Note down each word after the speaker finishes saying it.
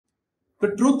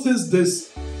The truth is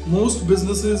this: most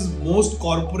businesses, most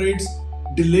corporates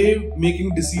delay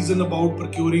making decision about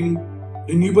procuring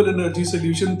renewable energy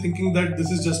solution, thinking that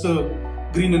this is just a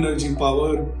green energy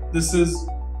power, this is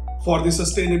for the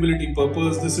sustainability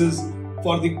purpose, this is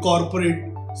for the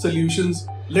corporate solutions.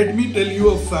 Let me tell you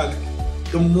a fact: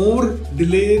 the more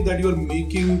delay that you are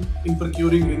making in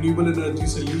procuring renewable energy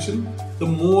solution,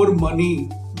 the more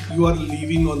money you are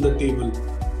leaving on the table.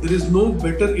 There is no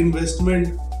better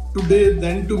investment today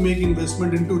than to make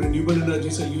investment into renewable energy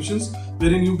solutions,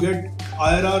 wherein you get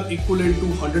IRR equivalent to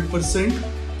 100%,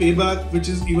 payback which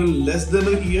is even less than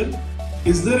a year.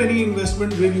 Is there any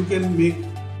investment where you can make,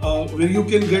 where you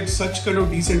can get such kind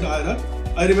of decent IRR?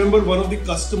 I remember one of the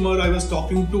customer I was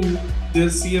talking to, their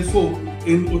CFO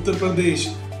in Uttar Pradesh.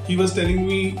 He was telling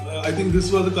me, I think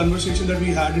this was a conversation that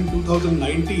we had in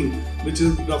 2019, which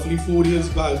is roughly 4 years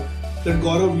back, that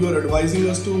Gaurav, you are advising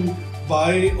us to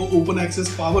buy open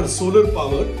access power, solar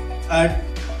power at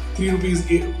 3 rupees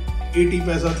 80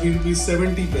 paisa, 3 rupees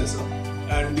 70 paisa,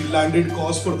 and the landed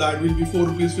cost for that will be 4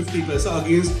 rupees 50 paisa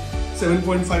against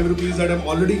 7.5 rupees that I'm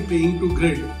already paying to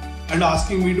grid, and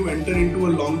asking me to enter into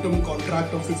a long-term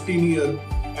contract of 15 years.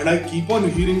 And I keep on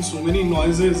hearing so many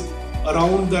noises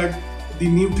around that the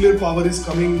nuclear power is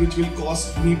coming, which will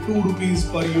cost me 2 rupees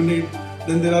per unit.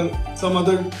 Then there are some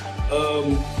other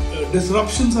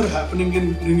disruptions are happening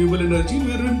in renewable energy,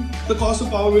 wherein the cost of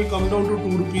power will come down to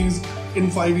 2 rupees in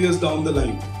 5 years down the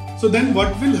line. So then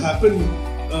what will happen,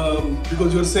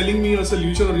 because you're selling me a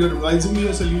solution or you're advising me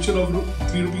a solution of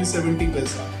 3 rupees 70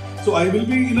 paisa. So I will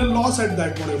be in a loss at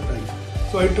that point of time.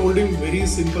 So I told him very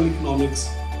simple economics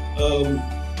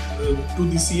to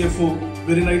the CFO,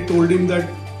 wherein I told him that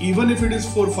even if it is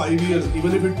for 5 years,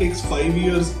 even if it takes 5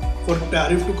 years for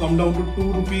tariff to come down to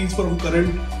 2 rupees from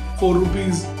current 4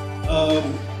 rupees,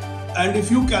 and if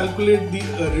you calculate the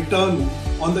return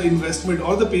on the investment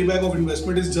or the payback of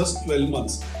investment is just 12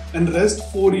 months, and rest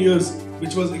 4 years,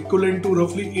 which was equivalent to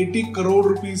roughly 80 crore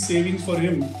rupees savings for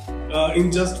him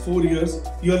in just 4 years,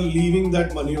 you are leaving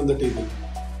that money on the table.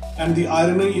 And the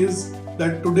irony is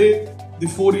that today the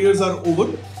 4 years are over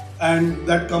and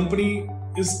that company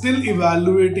is still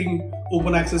evaluating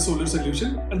open access solar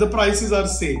solution and the prices are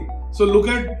same. So look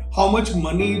at how much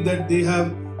money that they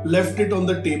have left it on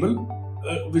the table,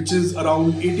 which is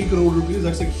around 80 crore rupees.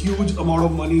 That's a huge amount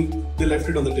of money they left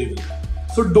it on the table.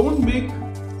 So don't make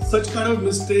such kind of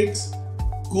mistakes.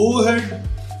 Go ahead,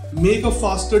 make a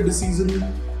faster decision.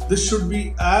 This should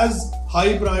be as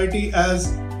high priority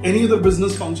as any other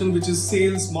business function, which is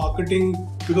sales, marketing,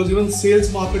 because even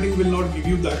sales marketing will not give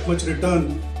you that much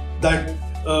return that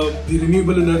the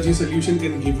renewable energy solution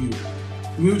can give you.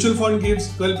 Mutual fund gives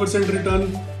 12%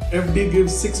 return, FD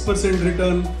gives 6%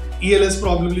 return, ELS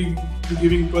probably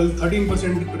giving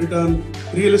 12-13% return,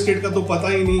 real estate ka to pata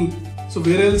hi nahi. So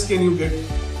where else can you get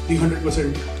the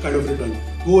 100% kind of return?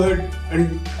 Go ahead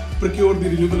and procure the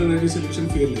renewable energy solution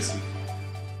fearlessly.